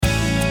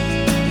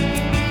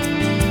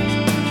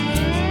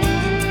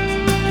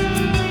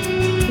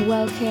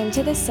Welcome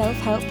to the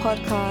Self-Help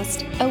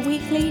Podcast, a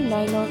weekly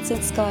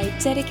no-nonsense guide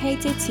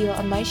dedicated to your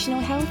emotional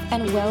health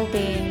and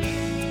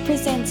well-being.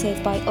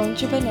 Presented by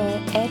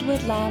entrepreneur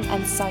Edward Lamb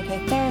and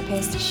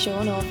psychotherapist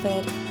Sean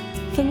Orford.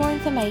 For more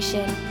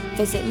information,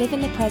 visit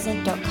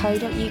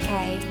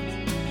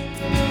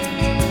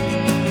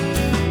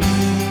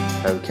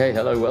liveinthepresent.co.uk. Okay,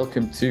 hello,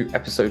 welcome to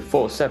episode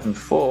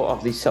 474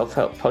 of the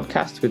Self-Help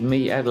Podcast with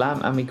me, Ed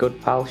Lamb, and my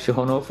good pal,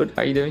 Sean Orford.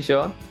 How you doing,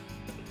 Sean?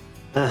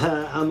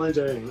 How am I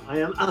doing? I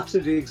am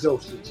absolutely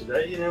exhausted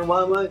today. You know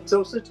why am I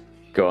exhausted?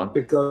 Go on.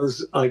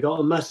 Because I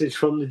got a message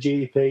from the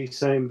GP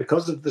saying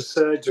because of the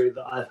surgery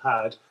that I've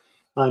had,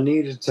 I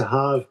needed to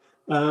have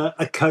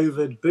a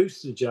COVID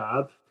booster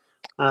jab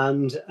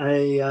and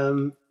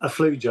a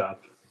flu jab.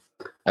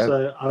 Oh.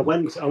 So I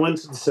went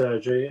to the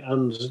surgery,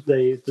 and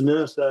the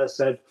nurse there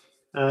said,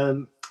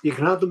 you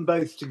can have them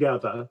both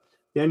together.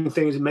 The only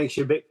thing is it makes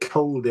you a bit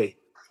coldy.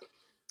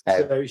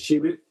 So she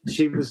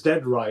was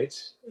dead right.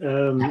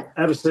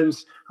 Ever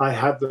since I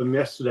had them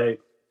yesterday,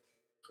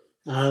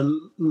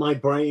 my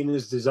brain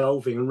is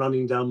dissolving and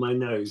running down my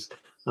nose.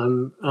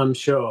 I'm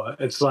sure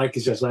it's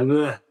just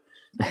like,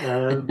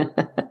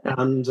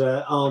 and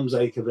arms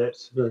ache a bit.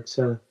 But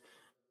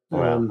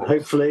Wow.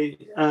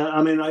 hopefully,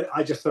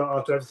 I just thought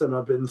after everything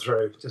I've been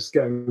through, just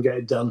go and get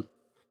it done.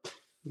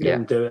 Go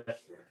and do it.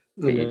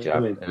 Get your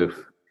job.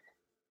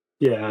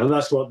 Yeah, and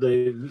that's what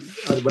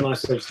when I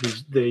said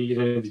to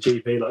the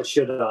GP, like,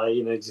 should I, do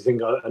you think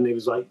and he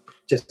was like,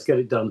 just get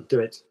it done,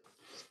 do it.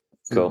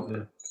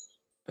 Cool.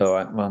 All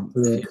right, well,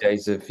 a few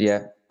days of,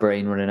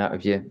 brain running out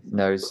of your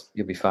nose,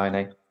 you'll be fine,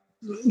 eh?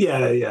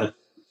 Yeah.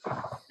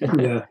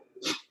 Good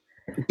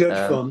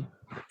fun.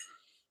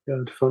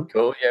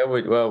 Cool,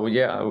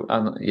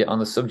 on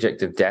the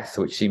subject of death,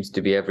 which seems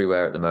to be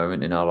everywhere at the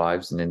moment in our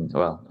lives and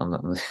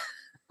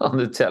on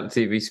the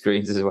TV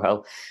screens as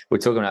well. We're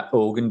talking about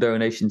organ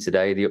donation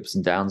today, the ups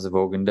and downs of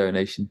organ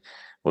donation.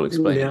 We'll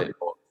explain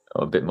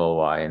a bit more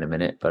why in a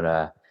minute, but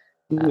I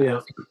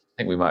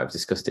think we might have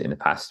discussed it in the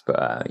past,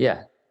 but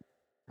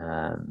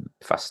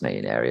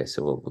fascinating area.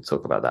 So we'll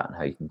talk about that and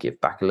how you can give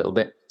back a little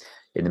bit.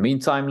 In the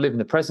meantime,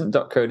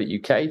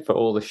 liveinthepresent.co.uk for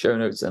all the show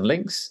notes and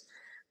links.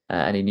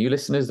 Any new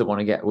listeners that want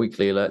to get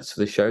weekly alerts for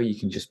the show, you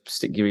can just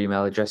stick your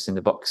email address in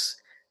the box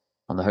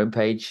on the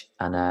homepage,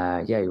 and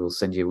we'll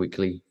send you a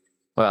weekly.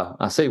 Well,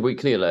 I say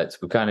weekly alerts.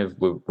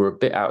 We're a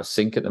bit out of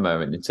sync at the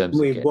moment in terms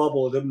of. We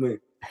wobbled, didn't we?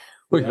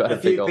 We've had a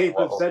few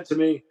people have said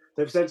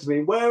to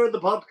me, where are the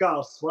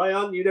podcasts? Why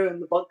aren't you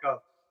doing the podcast?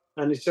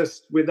 And it's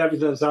just with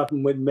everything that's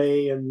happened with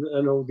me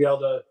and all the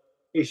other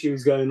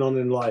issues going on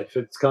in life.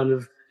 It's got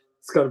a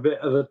bit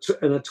of a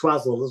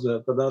twazzle, isn't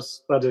it? But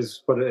that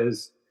is what it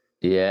is.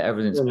 Yeah,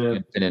 everything's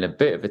been in a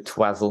bit of a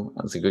twazzle.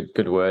 That's a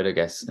good word, I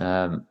guess.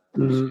 Shut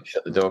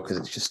the door because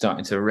it's just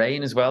starting to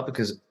rain as well,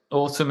 because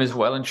autumn is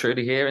well and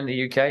truly here in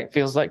the UK. It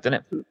feels like,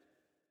 doesn't it?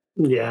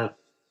 Yeah,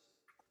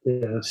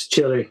 it's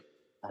chilly.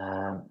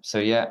 I've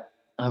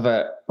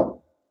had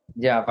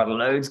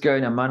loads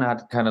going on, man. I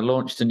had kind of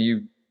launched a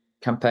new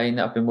campaign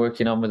that I've been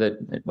working on with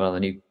a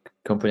new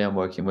company I'm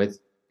working with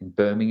in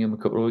Birmingham a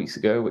couple of weeks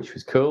ago, which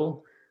was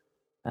cool.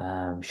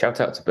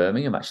 Shout out to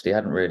Birmingham. Actually, I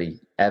hadn't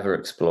really ever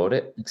explored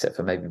it except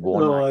for maybe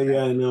one. When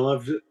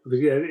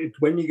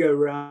you go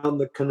around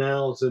the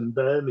canals in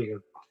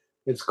Birmingham,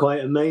 it's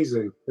quite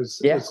amazing.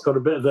 It's got a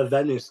bit of a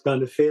Venice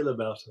kind of feel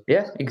about it.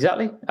 Yeah,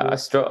 exactly. I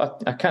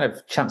kind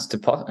of chanced to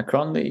pop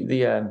across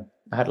I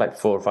had like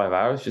 4 or 5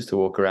 hours just to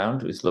walk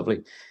around. It was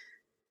lovely,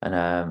 and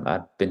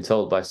I'd been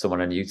told by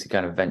someone I knew to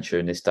kind of venture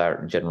in this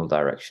general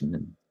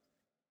direction,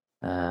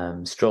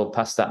 and strolled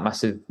past that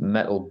massive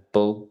metal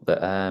bull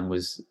that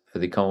was for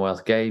the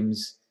Commonwealth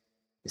Games.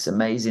 It's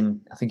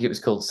amazing. I think it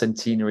was called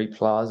Centenary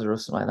Plaza or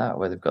something like that,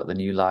 where they've got the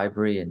new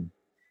library, and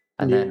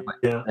then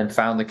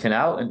found the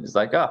canal, and it's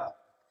like,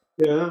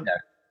 the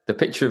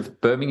picture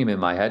of Birmingham in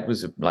my head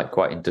was like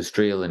quite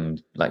industrial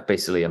and like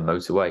basically a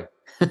motorway.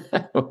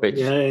 Which,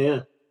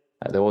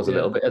 there was a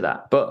little bit of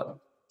that, but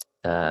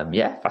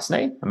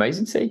fascinating,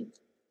 amazing to see.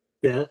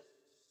 Yeah.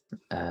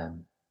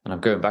 And I'm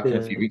going back in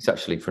a few weeks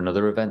actually for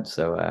another event.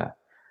 So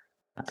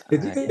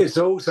it's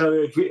also,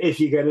 if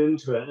you get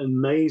into it,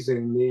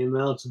 amazing the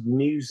amount of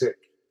music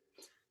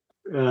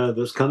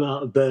that's come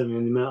out of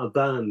Birmingham, the amount of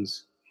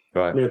bands.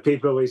 Right.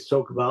 People always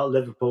talk about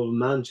Liverpool and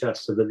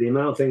Manchester, but the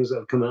amount of things that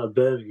have come out of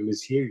Birmingham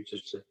is huge.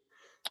 It's a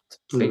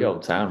big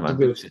old town, man.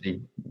 Big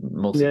city,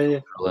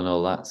 multicultural and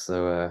all that.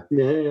 So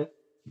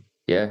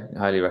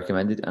highly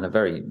recommended, and a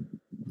very,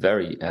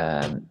 very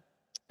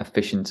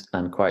efficient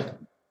and quite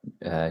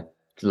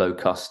low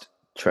cost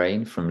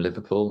train from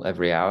Liverpool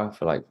every hour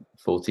for like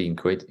 14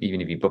 quid.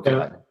 Even if you book it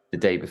like the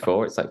day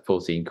before, it's like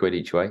 14 quid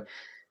each way.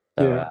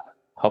 So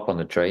hop on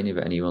the train if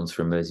anyone's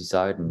from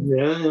Merseyside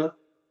and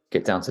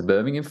get down to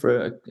Birmingham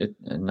for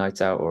a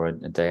night out or a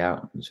day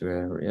out. It was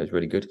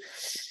really good.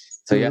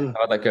 So I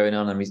had that going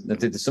on. I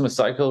did the summer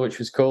cycle, which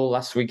was cool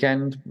last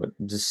weekend, but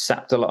just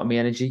sapped a lot of my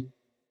energy.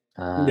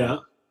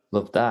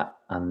 Loved that.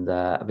 And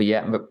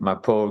my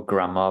poor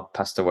grandma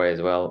passed away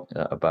as well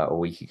about a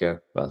week ago.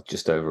 Well,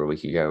 just over a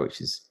week ago, which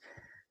is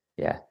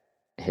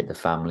hit the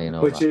family and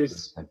all which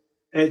that.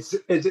 Is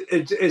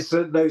it's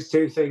those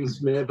two things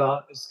for me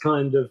about it's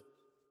kind of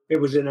it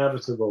was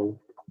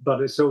inevitable,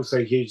 but it's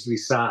also hugely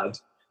sad,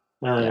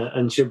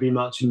 and she'll be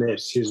much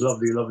missed. She's a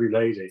lovely, lovely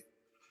lady.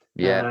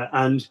 Yeah,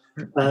 and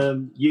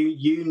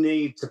you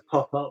need to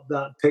pop up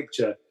that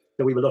picture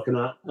that we were looking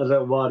at a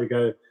little while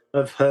ago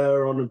of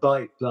her on a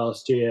bike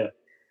last year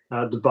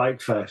at the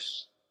Bike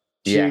Fest.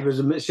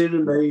 She's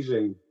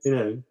amazing, you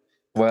know.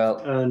 Well,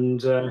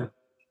 and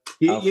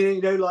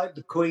you know, like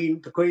the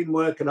Queen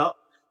working up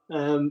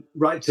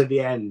right to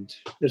the end.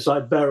 It's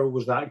like Beryl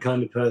was that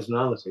kind of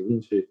personality,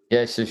 wasn't she?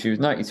 Yeah, so she was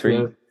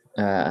 93,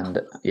 and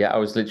I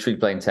was literally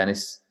playing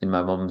tennis in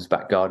my mum's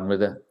back garden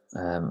with her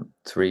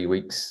 3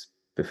 weeks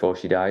before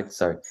she died.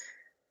 So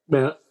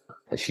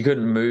she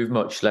couldn't move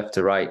much left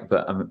to right,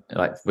 but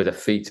like with her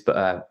feet.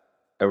 But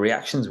her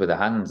reactions with her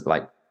hands,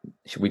 like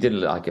we did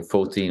like a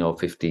 14 or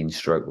 15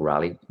 stroke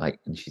rally, like,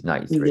 and she's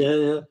 93.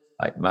 Yeah.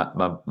 Like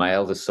my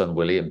eldest son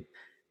William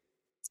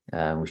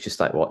was just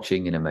like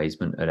watching in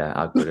amazement at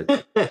how good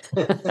it.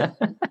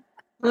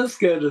 That's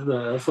good, isn't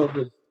it? That's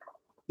lovely.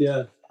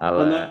 Yeah,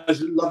 and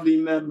those lovely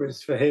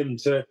memories for him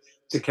to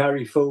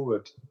carry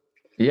forward.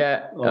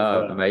 Yeah,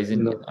 amazing.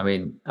 You know. I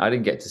mean, I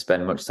didn't get to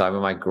spend much time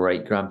with my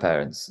great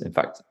grandparents. In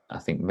fact, I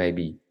think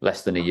maybe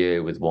less than a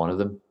year with one of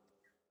them.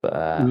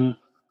 But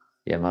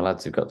my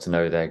lads have got to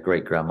know their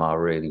great grandma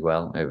really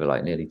well over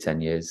like nearly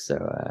 10 years. So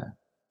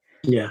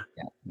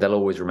they'll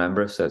always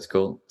remember us. So it's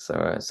cool.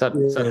 So sad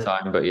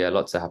time, but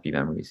lots of happy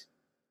memories.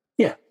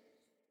 Yeah.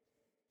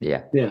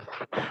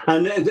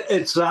 And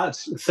it's that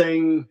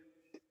thing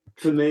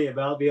for me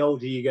about the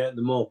older you get,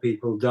 the more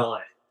people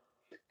die,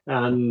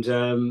 and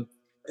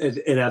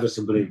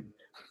inevitably,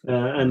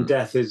 and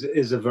death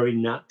is a very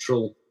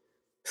natural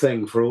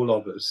thing for all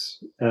of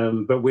us.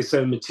 But we're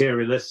so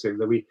materialistic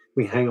that we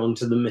hang on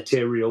to the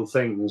material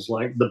things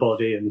like the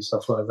body and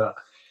stuff like that.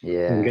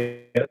 Yeah, and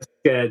get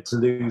scared to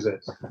lose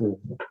it.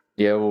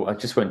 Yeah, well, I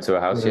just went to a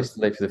house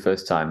yesterday for the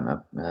first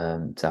time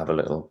to have a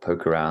little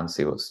poke around,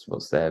 see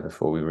what's there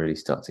before we really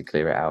start to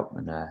clear it out,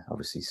 and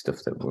obviously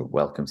stuff that we're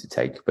welcome to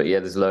take. But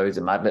there's loads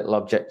of mad little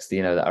objects,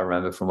 that I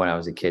remember from when I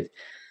was a kid,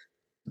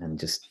 and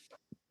just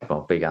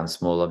big and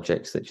small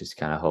objects that just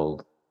kind of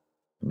hold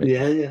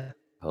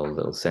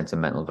little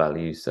sentimental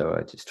value.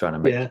 So just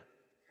trying to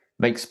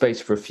make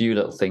space for a few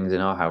little things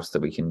in our house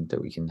that we can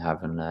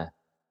have, and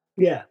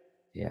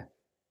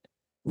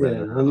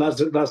and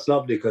that's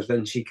lovely, because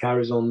then she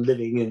carries on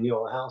living in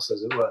your house,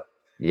 as it were.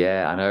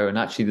 Yeah, I know. And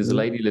actually, there's a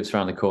lady who lives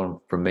around the corner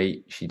from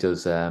me. She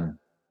does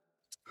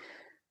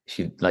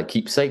she like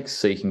keepsakes,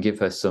 so you can give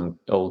her some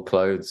old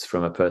clothes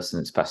from a person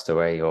that's passed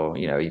away, or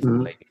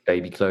even maybe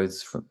baby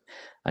clothes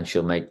and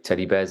she'll make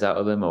teddy bears out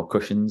of them, or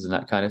cushions and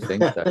that kind of thing.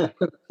 So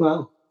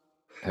well,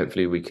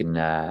 hopefully we can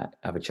have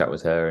a chat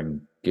with her and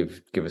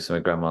give her some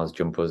of Grandma's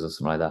jumpers or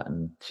something like that,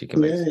 and she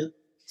can make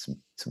some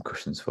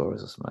cushions for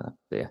us or something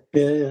like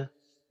that.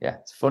 Yeah,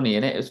 it's funny,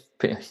 isn't it?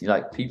 It's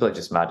like people are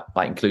just mad,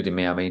 like including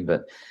me. I mean,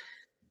 but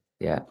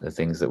the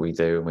things that we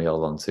do and we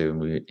hold on to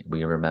and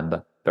we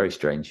remember, very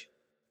strange.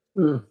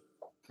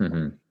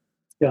 Mm-hmm.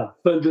 Yeah,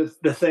 but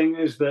the thing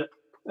is that,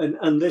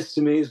 and this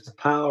to me is the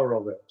power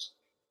of it.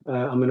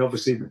 I mean,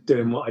 obviously,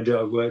 doing what I do,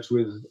 I've worked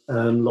with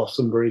loss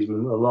and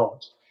bereavement a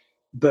lot,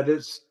 but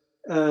it's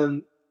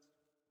when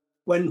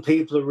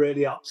people are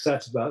really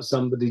upset about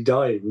somebody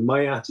dying,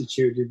 my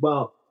attitude is,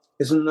 "Wow,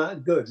 isn't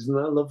that good? Isn't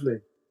that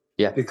lovely?"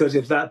 Yeah, because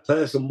if that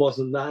person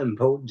wasn't that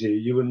important to you,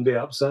 you wouldn't be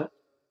upset.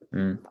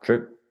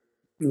 True.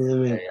 You know what I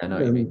mean? I know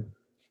what you mean.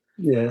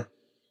 Yeah.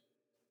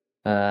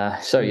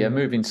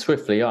 Moving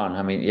swiftly on.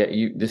 I mean,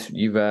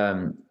 you've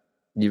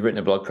written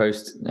a blog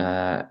post.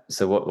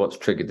 So what's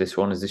triggered this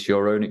one? Is this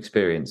your own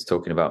experience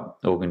talking about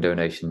organ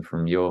donation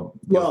from your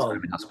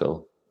time in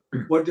hospital?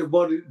 What it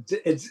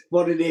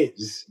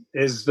is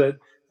that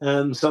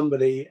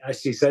somebody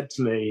actually said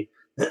to me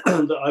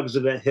that I was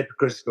a bit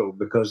hypocritical,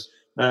 because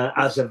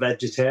as a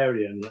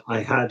vegetarian,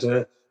 I had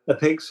a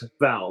pig's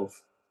valve,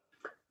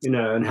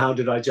 and how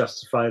did I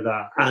justify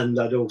that? And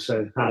I'd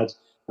also had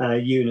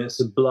units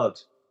of blood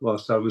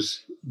whilst I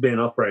was being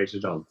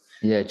operated on.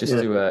 Yeah, just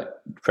to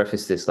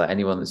preface this, like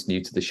anyone that's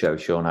new to the show,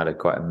 Sean had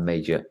quite a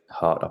major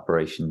heart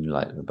operation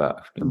like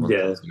about a month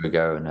or two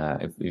ago, and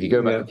if you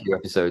go back a few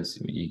episodes,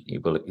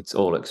 it's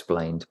all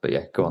explained.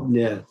 But go on.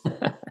 Yeah.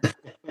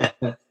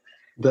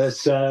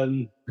 But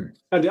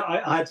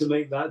I had to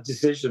make that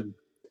decision.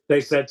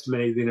 They said to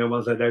me,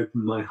 once I'd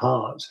opened my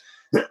heart,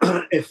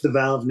 if the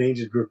valve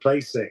needed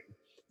replacing,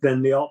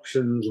 then the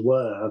options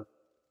were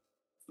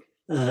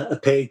a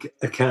pig,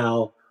 a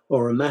cow,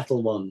 or a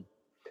metal one.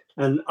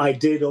 And I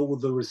did all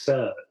the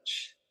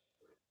research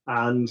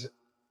and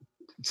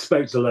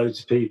spoke to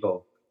loads of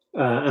people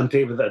and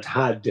people that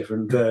had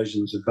different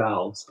versions of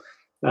valves,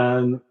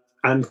 and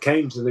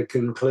came to the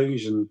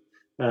conclusion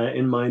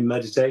in my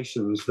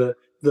meditations that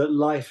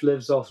life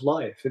lives off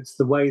life. It's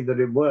the way that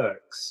it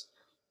works.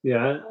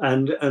 Yeah,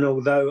 and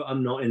although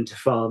I'm not into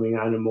farming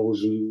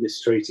animals and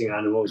mistreating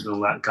animals and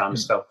all that kind of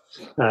stuff,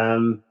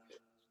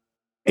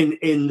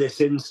 in this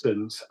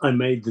instance, I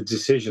made the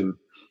decision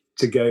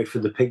to go for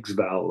the pig's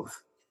valve.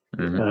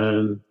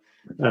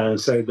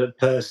 So that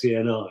Percy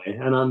and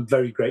I'm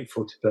very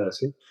grateful to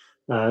Percy,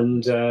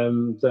 and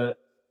that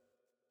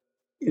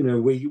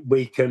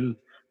we can,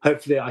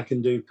 hopefully I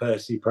can do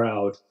Percy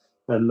proud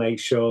and make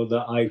sure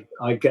that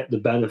I get the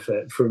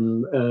benefit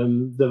from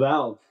the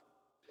valve.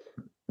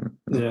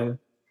 Yeah.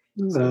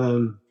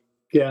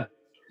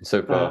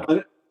 So far,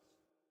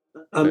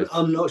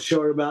 I'm not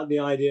sure about the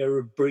idea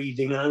of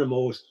breeding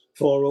animals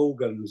for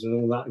organs and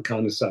all that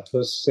kind of stuff.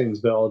 That seems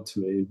a bit odd to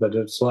me, but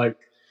it's like,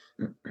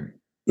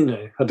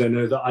 I don't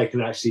know that I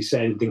can actually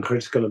say anything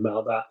critical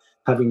about that,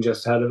 having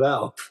just had a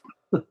valve.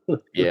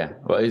 Yeah.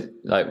 Well,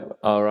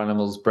 are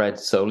animals bred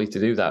solely to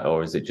do that,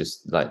 or is it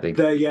just like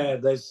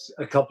there's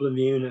a couple of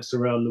units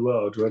around the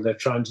world where they're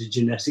trying to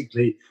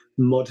genetically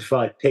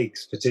modify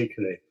pigs,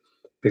 particularly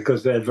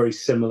because they're very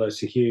similar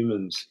to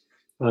humans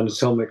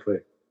anatomically,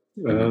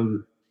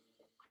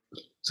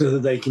 so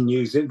that they can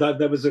use it.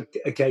 There was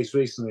a case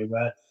recently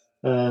where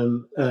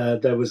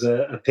there was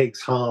a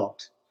pig's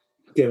heart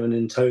given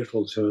in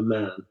total to a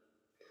man,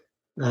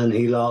 and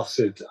he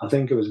lasted, I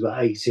think it was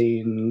about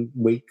 18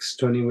 weeks,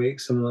 20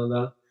 weeks, something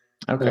like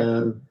that.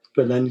 Okay.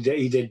 But then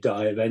he did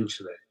die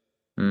eventually.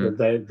 But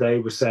they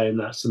were saying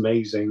that's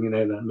amazing.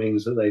 That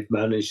means that they've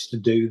managed to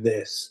do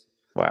this.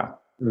 Wow.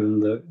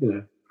 And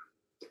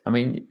I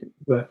mean,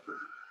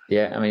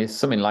 it's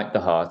something like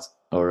the heart,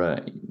 or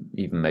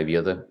even maybe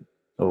other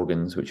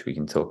organs, which we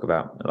can talk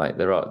about. Like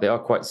they are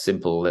quite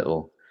simple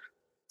little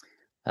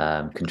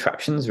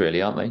contraptions,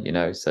 really, aren't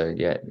they? So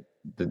yeah.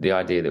 The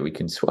idea that we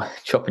can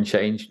chop and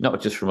change, not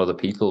just from other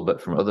people,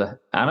 but from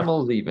other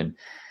animals even.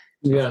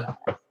 Yeah.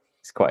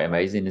 It's quite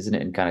amazing, isn't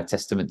it? And kind of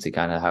testament to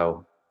kind of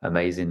how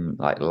amazing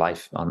like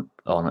life on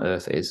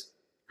Earth is.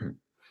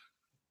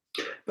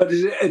 But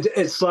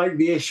it's like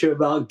the issue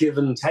about give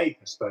and take,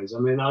 I suppose. I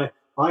mean,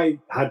 I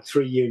had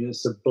 3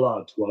 units of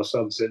blood whilst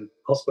I was in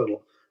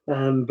hospital.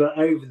 But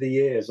over the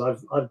years,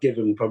 I've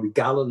given probably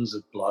gallons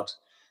of blood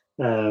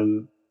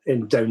in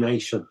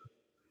donation.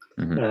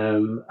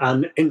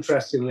 And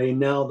interestingly,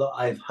 now that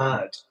I've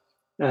had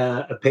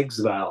a pig's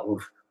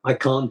valve, I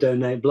can't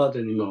donate blood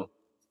anymore.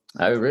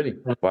 Oh, really?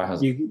 Wow.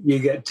 You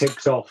get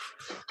ticked off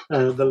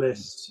the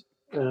list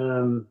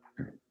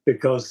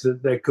because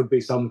there could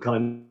be some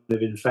kind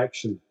of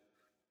infection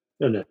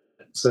in it,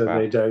 so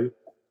they don't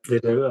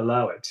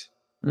allow it.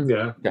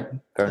 Yeah.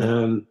 Fair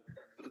enough.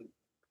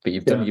 But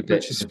you've done your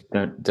bit,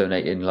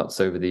 donating lots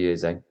over the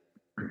years, eh?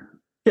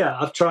 Yeah,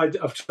 I've tried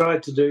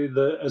to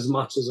do as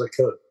much as I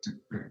could,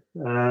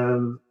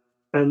 and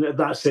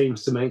that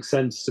seems to make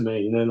sense to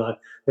me. Like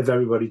if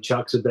everybody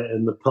chucks a bit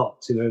in the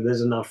pot,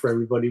 there's enough for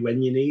everybody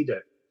when you need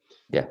it.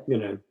 Yeah.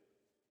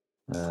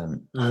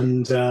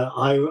 And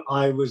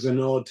I was an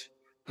odd.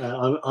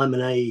 I'm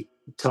an A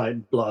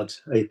type blood,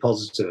 A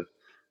positive.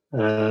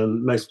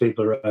 Most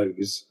people are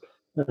O's.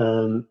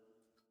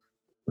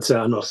 So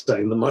I'm not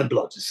saying that my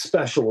blood is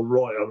special or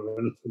royal or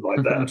anything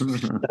like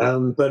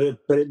that.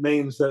 But it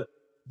means that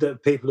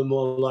people are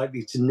more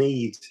likely to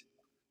need,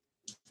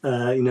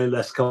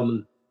 less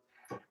common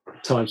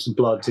types of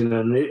blood.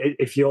 And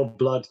if your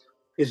blood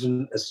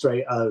isn't a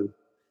straight O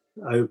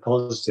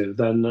positive,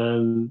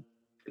 then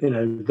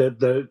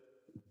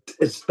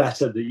it's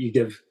better that you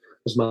give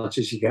as much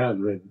as you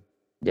can. Really.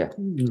 Yeah.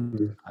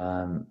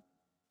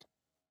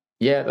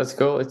 Yeah, that's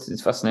cool.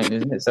 It's fascinating,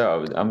 isn't it?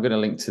 So I'm going to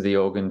link to the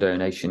organ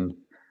donation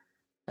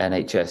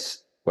NHS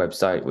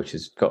website, which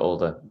has got all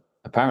the.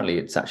 Apparently,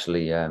 it's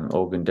actually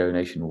organ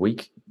donation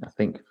week. I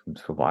think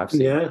from what I've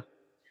seen.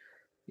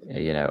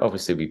 Yeah.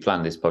 Obviously, we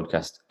planned this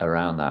podcast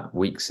around that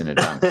weeks in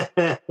advance,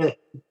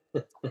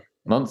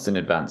 months in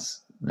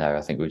advance. No,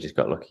 I think we just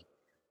got lucky.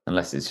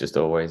 Unless it's just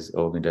always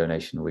organ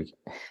donation week.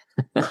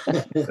 But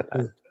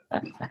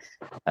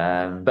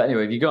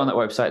anyway, if you go on that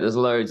website, there's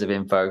loads of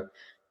info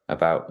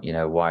about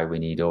why we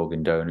need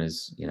organ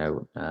donors.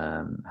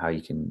 How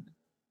you can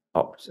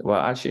opt. Well,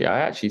 actually, I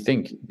actually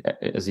think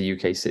as a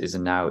UK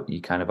citizen now,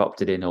 you kind of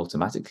opted in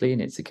automatically,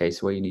 and it's a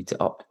case where you need to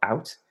opt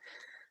out.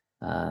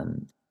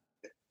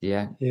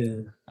 Yeah.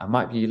 I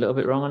might be a little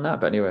bit wrong on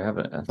that, but anyway,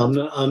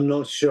 I'm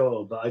not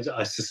sure, but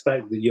I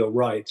suspect that you're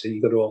right. So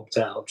you've got to opt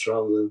out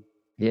rather than.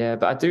 Yeah,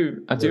 but I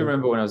do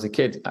remember when I was a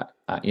kid.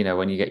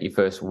 When you get your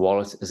first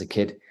wallet as a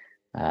kid,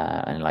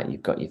 and like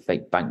you've got your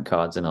fake bank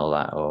cards and all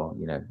that, or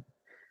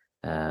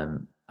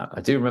I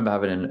do remember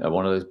having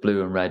one of those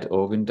blue and red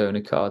organ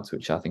donor cards,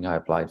 which I think I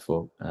applied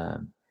for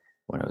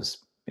when I was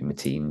in my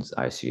teens.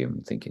 I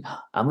assume, thinking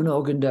I'm an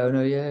organ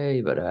donor,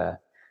 yay! But I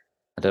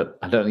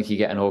don't think you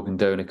get an organ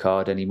donor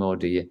card anymore,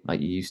 do you? Like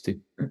you used to.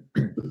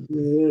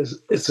 Yes,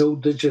 it's all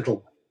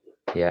digital.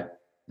 Yeah,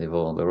 we're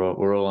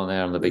all on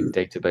there on the big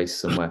database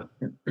somewhere.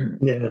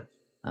 Yeah.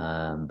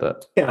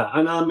 But yeah,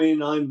 and I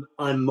mean,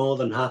 I'm more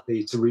than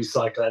happy to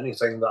recycle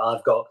anything that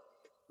I've got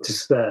to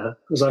spare.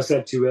 As I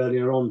said to you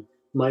earlier on,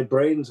 my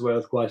brain's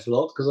worth quite a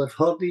lot because I've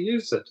hardly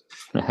used it.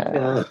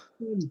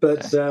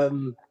 But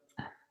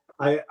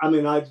I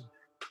mean,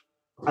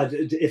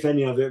 if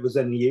any of it was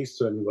any use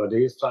to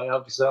anybody, it's like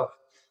help yourself.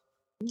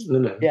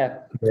 Yeah,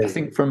 I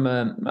think from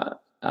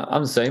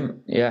I'm the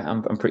same. Yeah,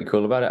 I'm pretty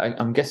cool about it.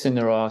 I'm guessing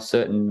there are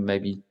certain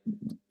maybe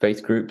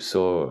faith groups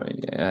or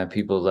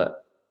people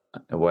that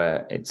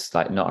where it's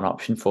like not an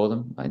option for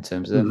them in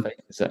terms of their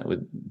faith.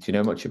 Do you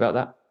know much about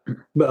that?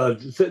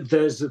 But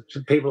there's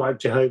people like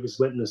Jehovah's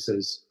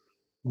Witnesses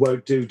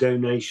won't do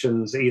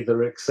donations,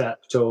 either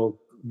accept or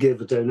give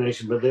a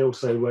donation, but they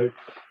also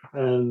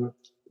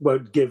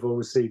won't give or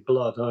receive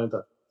blood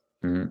either.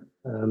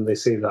 They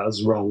see that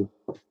as wrong,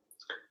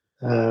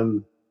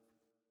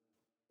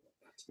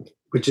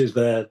 which is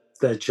their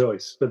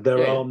choice. But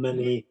there are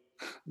many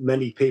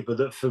people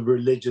that, for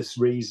religious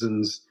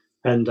reasons,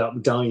 end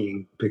up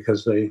dying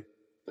because they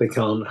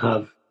can't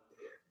have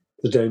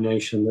the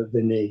donation that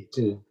they need.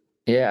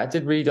 Yeah, I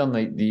did read on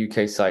the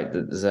UK site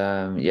that there's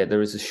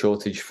there is a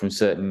shortage from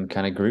certain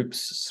kind of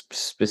groups,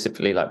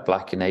 specifically like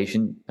Black and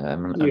Asian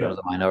and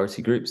other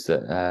minority groups.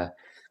 That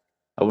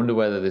I wonder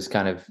whether there's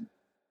kind of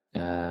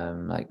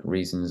like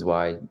reasons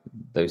why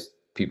those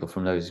people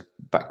from those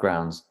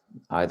backgrounds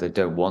either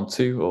don't want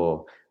to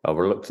or are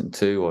reluctant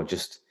to, or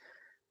just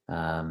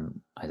I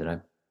don't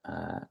know,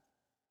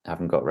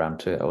 haven't got around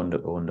to it. I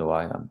wonder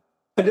why.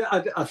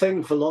 I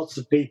think for lots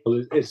of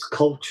people, it's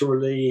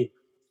culturally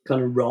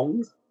kind of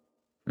wrong.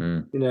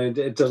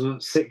 It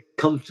doesn't sit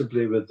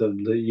comfortably with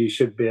them that you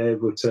should be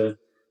able to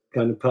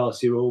kind of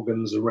pass your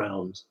organs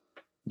around.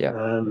 Yeah.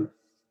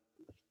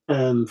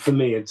 For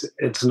me,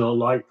 it's not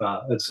like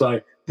that. It's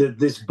like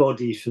this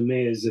body for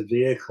me is a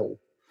vehicle.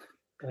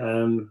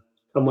 And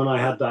when I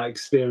had that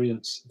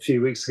experience a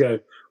few weeks ago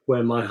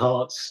where my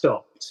heart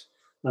stopped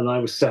and I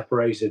was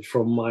separated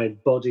from my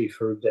body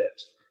for a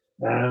bit,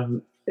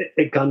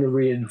 it kind of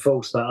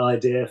reinforced that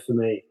idea for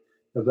me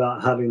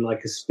about having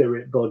like a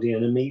spirit body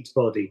and a meat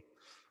body.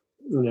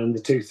 And the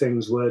two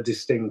things were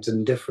distinct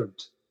and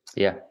different.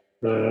 Yeah.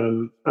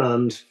 And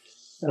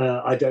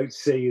I don't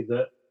see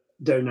that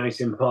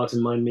donating part of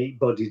my meat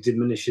body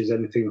diminishes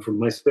anything from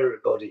my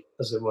spirit body,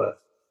 as it were.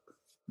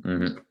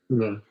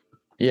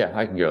 Yeah,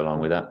 I can go along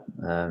with that.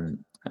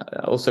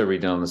 Also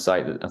reading on the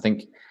site that I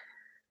think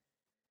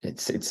it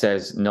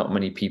says not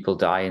many people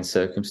die in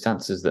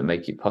circumstances that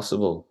make it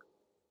possible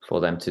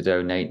for them to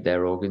donate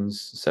their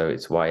organs. So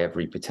it's why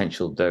every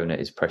potential donor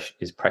is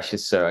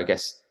precious. So I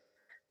guess,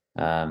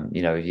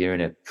 if you're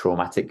in a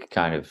traumatic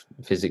kind of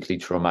physically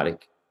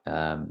traumatic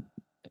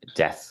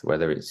death,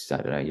 whether it's, I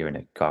don't know, you're in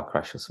a car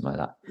crash or something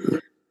like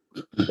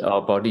that,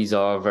 our bodies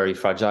are very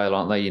fragile,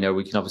 aren't they?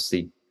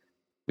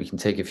 We can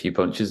take a few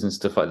punches and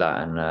stuff like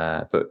that, and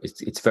but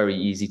it's very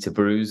easy to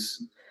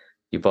bruise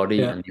your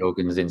body and the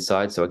organs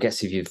inside. So I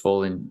guess if you've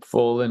fallen,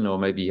 or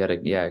maybe you had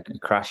a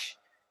crash,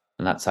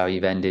 and that's how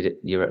you've ended it,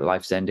 your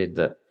life's ended,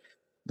 that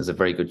there's a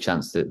very good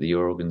chance that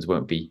your organs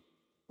won't be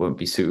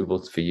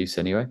suitable for use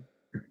anyway.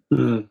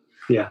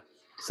 Yeah.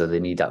 So they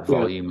need that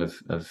volume of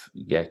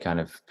kind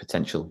of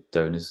potential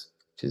donors,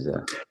 which is.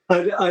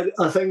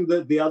 I think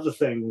that the other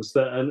things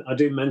that, and I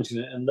do mention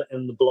it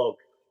in the blog,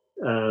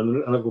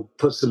 and I will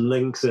put some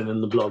links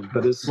in the blog,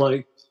 but it's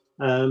like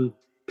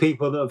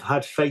people that have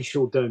had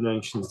facial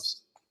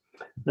donations,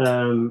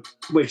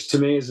 which to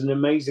me is an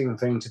amazing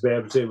thing to be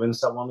able to do when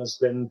someone has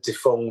been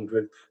deformed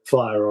with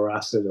fire or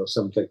acid or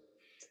something.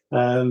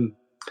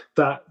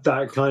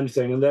 That kind of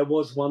thing. And there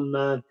was one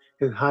man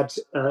who had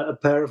a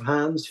pair of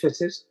hands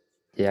fitted.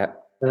 Yeah.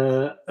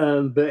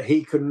 But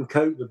he couldn't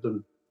cope with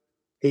them.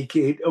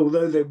 He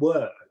although they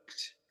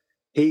worked,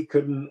 he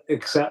couldn't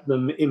accept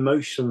them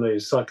emotionally,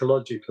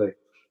 psychologically.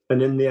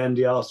 And in the end,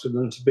 he asked for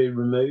them to be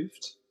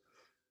removed,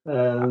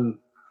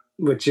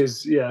 which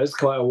is, it's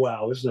quite a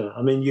wow, isn't it?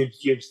 I mean,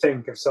 you'd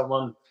think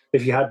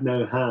if you had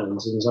no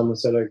hands and someone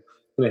said,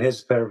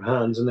 here's a pair of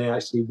hands, and they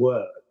actually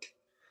work,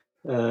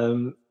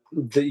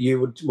 that you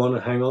would want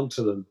to hang on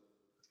to them.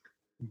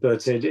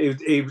 But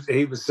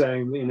he was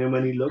saying,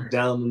 when he looked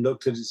down and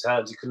looked at his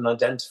hands, he couldn't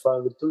identify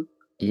with them.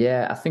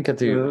 Yeah, I think I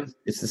do.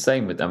 It's the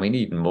same with,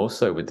 even more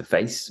so with the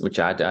face, which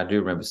I do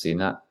remember seeing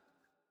that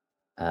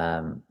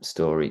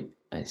story.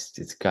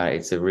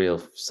 It's a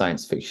real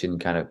science fiction,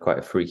 kind of quite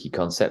a freaky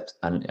concept.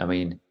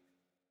 And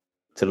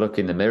to look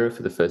in the mirror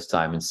for the first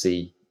time and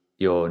see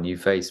your new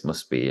face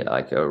must be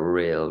like a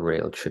real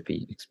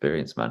trippy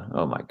experience, man.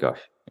 Oh my gosh.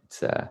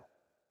 It's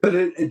But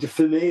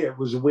for me, it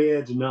was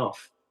weird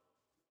enough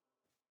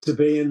to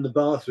be in the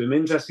bathroom.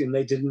 Interesting,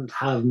 they didn't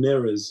have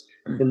mirrors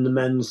in the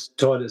men's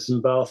toilets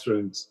and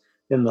bathrooms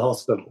in the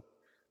hospital,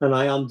 and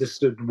I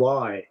understood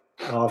why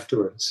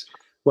afterwards.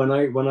 When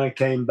I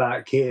came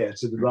back here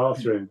to the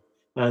bathroom,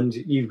 and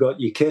you've got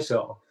your kit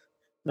off.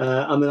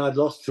 I'd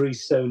lost 3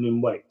 stone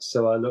in weight,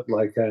 so I looked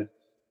like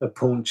a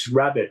paunched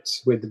rabbit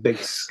with a big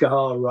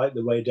scar right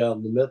the way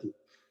down the middle,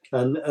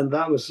 and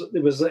that was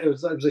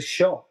a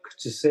shock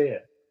to see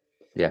it.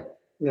 Yeah,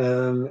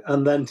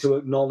 and then to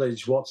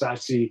acknowledge what's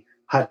actually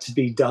had to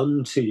be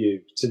done to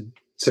you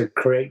to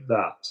create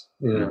that.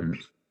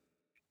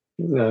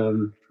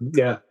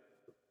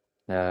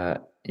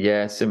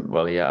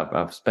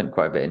 I've spent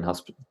quite a bit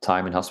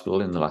time in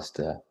hospital in the last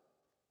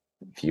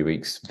few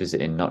weeks,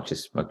 visiting not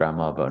just my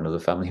grandma but another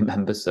family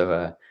member.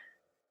 So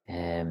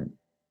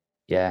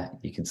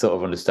you can sort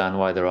of understand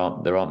why there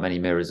aren't many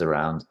mirrors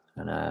around,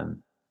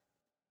 and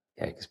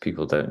because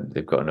people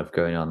they've got enough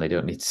going on. They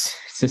don't need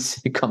to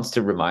see a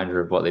constant reminder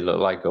of what they look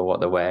like or what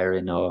they're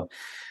wearing, or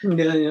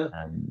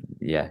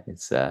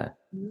it's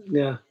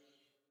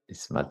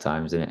it's mad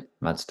times, isn't it?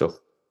 Mad stuff.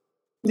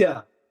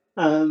 Yeah,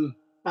 and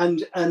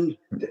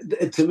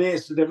to me,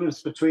 it's the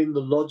difference between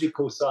the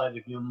logical side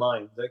of your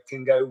mind that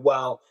can go,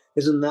 "Wow,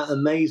 isn't that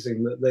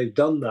amazing that they've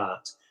done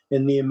that?"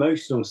 And the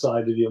emotional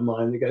side of your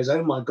mind that goes,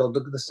 "Oh my God,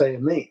 look at the state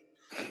of me."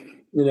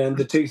 And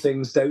the two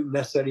things don't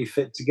necessarily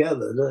fit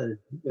together, do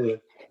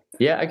they?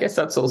 Yeah, I guess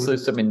that's also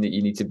something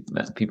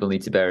that people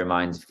need to bear in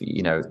mind.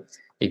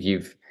 If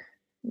you've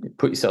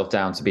put yourself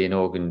down to be an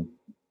organ,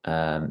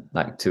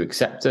 like to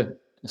accept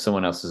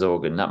someone else's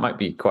organ, that might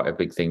be quite a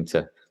big thing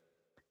to.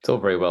 It's all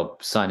very well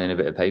signing a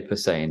bit of paper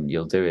saying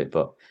you'll do it,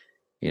 but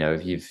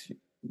if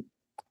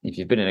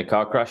you've been in a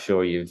car crash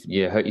or you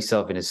hurt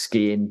yourself in a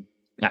skiing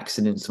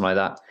accident, something like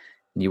that,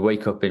 and you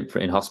wake up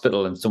in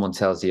hospital and someone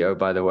tells you, "Oh,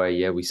 by the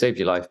way, we saved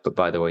your life, but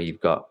by the way, you've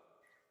got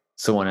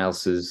someone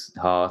else's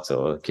heart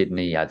or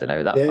kidney." I don't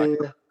know.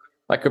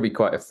 That could be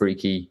quite a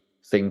freaky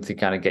thing to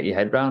kind of get your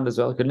head round as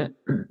well, couldn't it?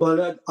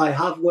 Well, I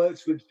have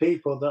worked with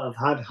people that have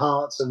had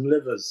hearts and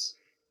livers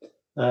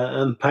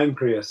and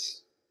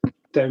pancreas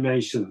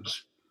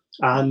donations,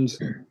 and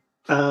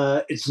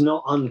it's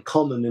not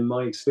uncommon in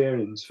my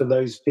experience for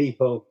those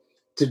people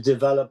to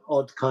develop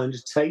odd kind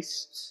of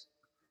tastes,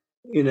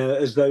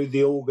 as though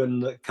the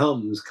organ that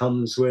comes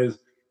with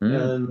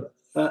a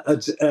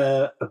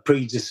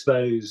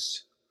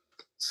predisposed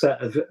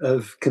set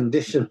of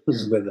conditions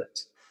with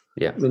it.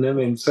 Yeah.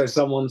 So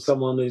someone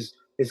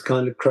is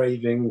kind of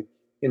craving,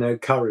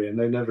 curry, and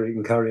they've never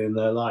eaten curry in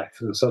their life,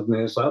 and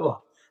suddenly it's like,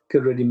 oh,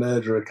 could really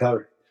murder a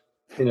curry,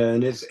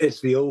 and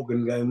it's the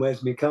organ going,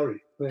 "Where's my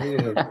curry?"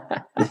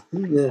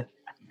 Yeah.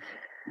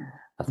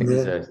 I think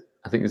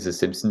there's a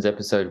Simpsons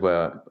episode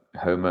where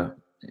Homer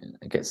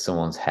gets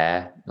someone's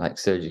hair like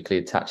surgically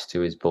attached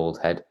to his bald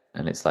head,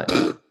 and it's like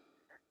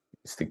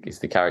it's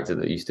the character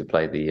that used to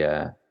play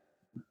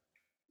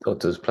or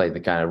does play the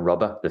kind of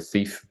robber, the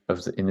thief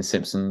in the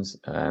Simpsons,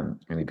 and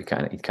he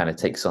kind of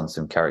takes on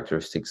some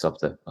characteristics of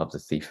the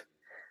thief.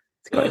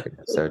 It's quite a good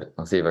episode.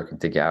 I'll see if I can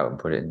dig it out and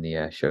put it in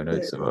the show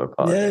notes or a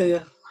part.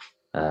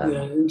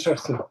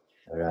 Interesting.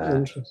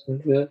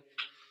 Interesting.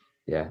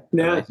 Yeah.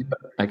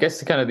 I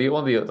guess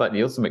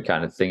the ultimate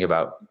kind of thing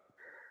about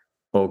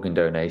organ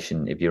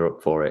donation, if you're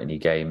up for it and you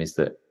game, is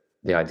that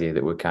the idea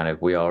that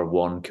we are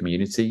one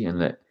community, and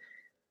that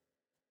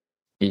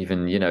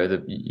even you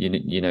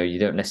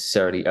don't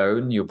necessarily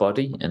own your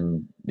body,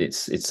 and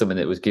it's something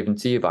that was given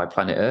to you by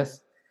planet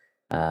Earth,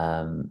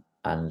 and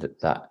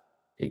that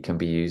it can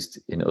be used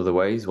in other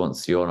ways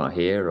once you're not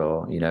here,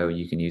 or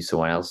you can use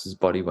someone else's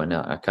body. When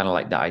I kind of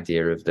like that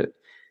idea of the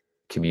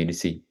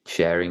community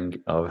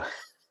sharing of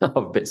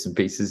bits and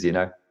pieces,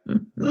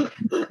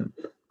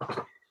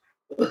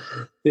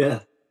 Yeah,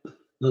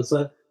 that's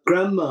like,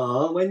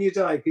 "Grandma, when you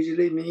die, could you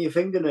leave me your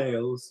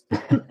fingernails?"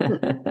 But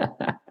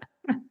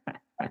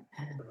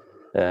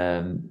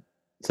I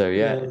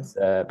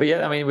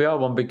mean, we are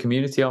one big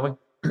community, aren't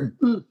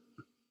we?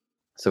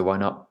 So why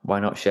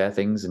not share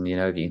things? And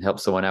if you can help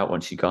someone out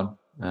once you're gone,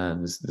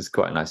 there's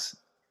quite a nice.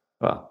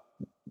 Well,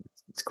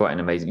 it's quite an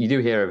amazing. You do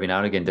hear every now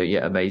and again, don't you?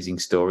 Amazing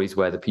stories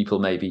where the people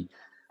maybe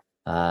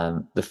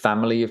the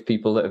family of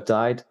people that have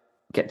died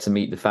get to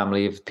meet the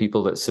family of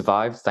people that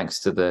survived thanks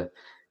to the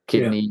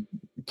kidney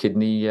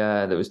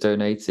that was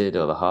donated,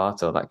 or the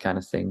heart, or that kind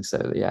of thing.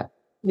 So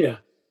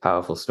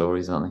powerful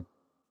stories, aren't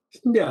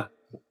they?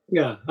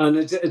 Yeah,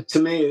 and to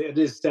me, it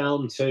is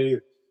down to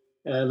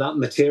that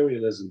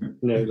materialism.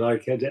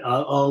 Like,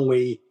 are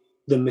we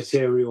the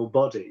material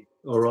body,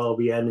 or are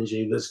we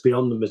energy that's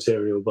beyond the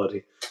material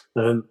body?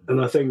 And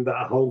I think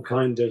that whole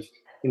kind of,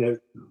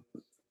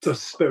 the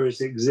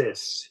spirit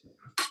exists,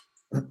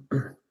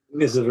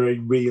 is a very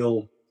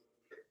real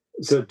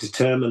sort of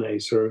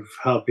determinator of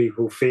how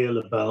people feel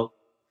about,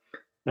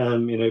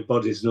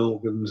 bodies and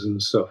organs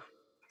and stuff.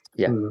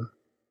 Yeah,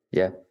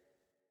 yeah.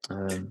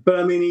 But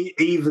I mean,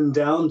 even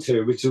down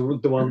to, which is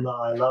the one that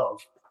I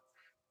love,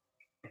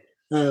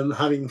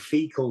 having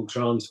fecal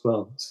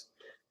transplants.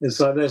 And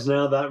so there's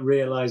now that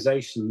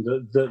realization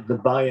that the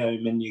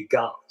biome in your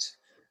gut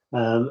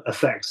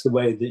affects the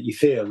way that you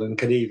feel, and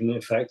can even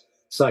affect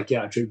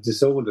psychiatric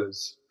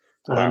disorders.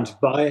 Wow.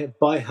 And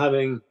by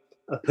having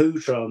a poo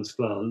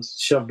transplant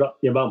shoved up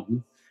your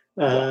bum,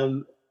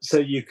 so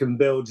you can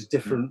build a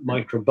different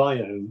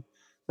microbiome,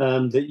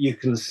 that you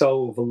can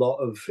solve a lot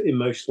of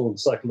emotional and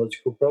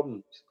psychological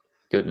problems.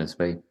 Goodness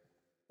me.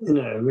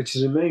 Which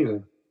is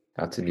amazing.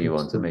 That's a new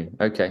one to me.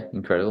 Okay,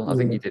 incredible. I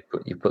think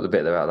you put the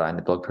bit about that in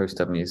the blog post,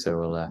 haven't you? So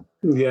we'll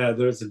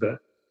there is a bit.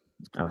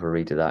 Have a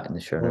read of that in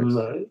the show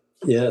notes.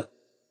 Yeah.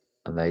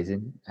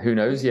 Amazing. Who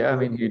knows? Yeah, I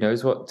mean, who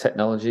knows what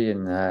technology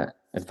and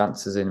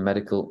advances in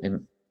medical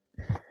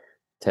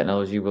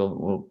technology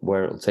will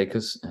where it'll take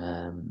us.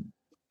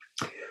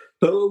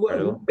 But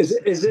is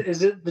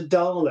it the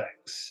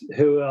Daleks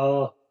who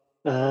are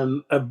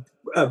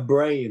a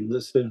brain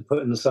that's been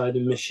put inside a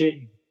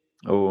machine?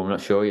 Oh, I'm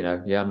not sure.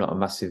 I'm not a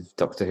massive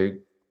Doctor Who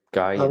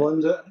guy. I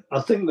wonder.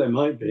 I think they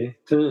might be.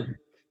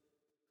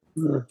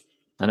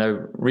 I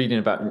know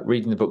reading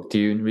the book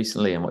Dune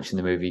recently and watching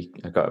the movie,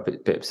 I got a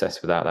bit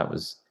obsessed with that. That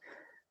was,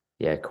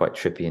 quite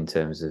trippy in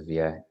terms of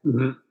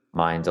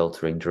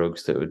mind-altering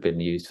drugs that had been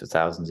used for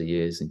thousands of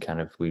years, and kind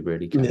of we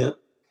really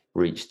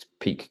reached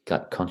peak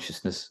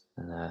consciousness.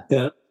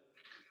 And,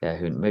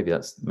 maybe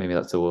that's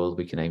the world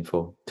we can aim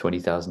for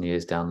 20,000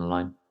 years down the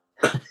line.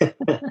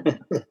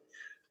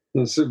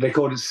 So they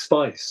called it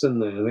spice, didn't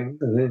they? I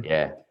think.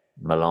 Yeah,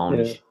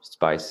 melange,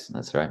 spice.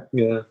 That's right.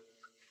 Yeah,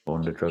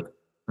 wonder drug.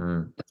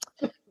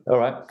 All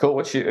right, cool.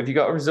 Have you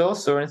got a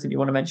resource or anything you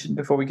want to mention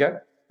before we go?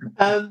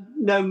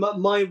 No,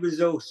 my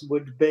resource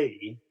would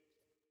be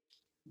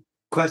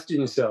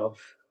question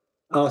yourself,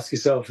 ask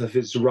yourself if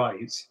it's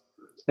right,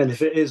 and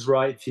if it is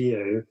right for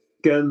you,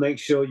 go and make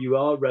sure you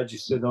are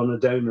registered on a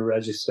donor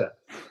register,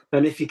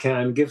 and if you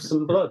can, give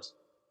some blood.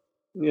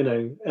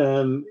 You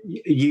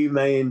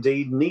may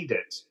indeed need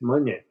it,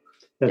 mightn't you,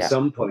 at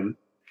some point,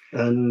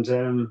 and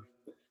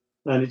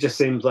it just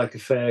seems like a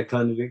fair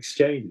kind of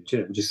exchange.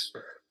 Just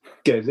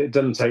go. It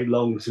doesn't take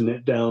long to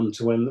nip down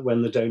to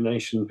when the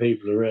donation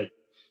people are in,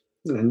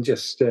 and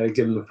just give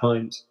them a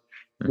pint,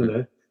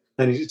 and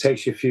it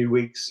takes you a few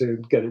weeks to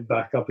get it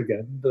back up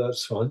again, but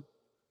that's fine.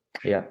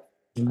 Yeah.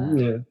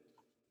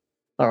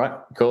 All right,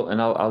 cool.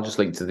 And I'll just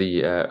link to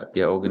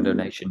the organ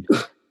donation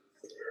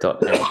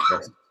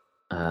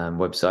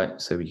website,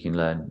 so you can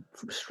learn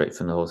straight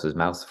from the horse's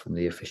mouth from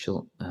the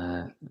official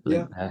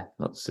link there.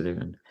 Lots to do.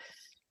 And,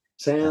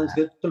 sounds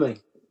good to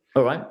me.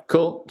 All right,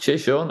 cool.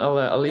 Cheers, Sean.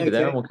 I'll leave it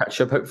there, and we'll catch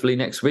up hopefully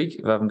next week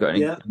if I haven't got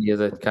any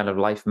other kind of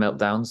life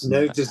meltdowns.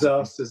 No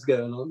disasters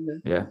going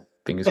on. Yeah,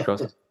 fingers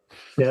crossed.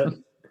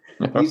 You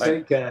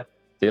take care.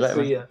 See you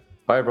later. See ya.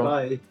 Bye, everyone.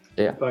 Bye.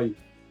 Yeah. Bye.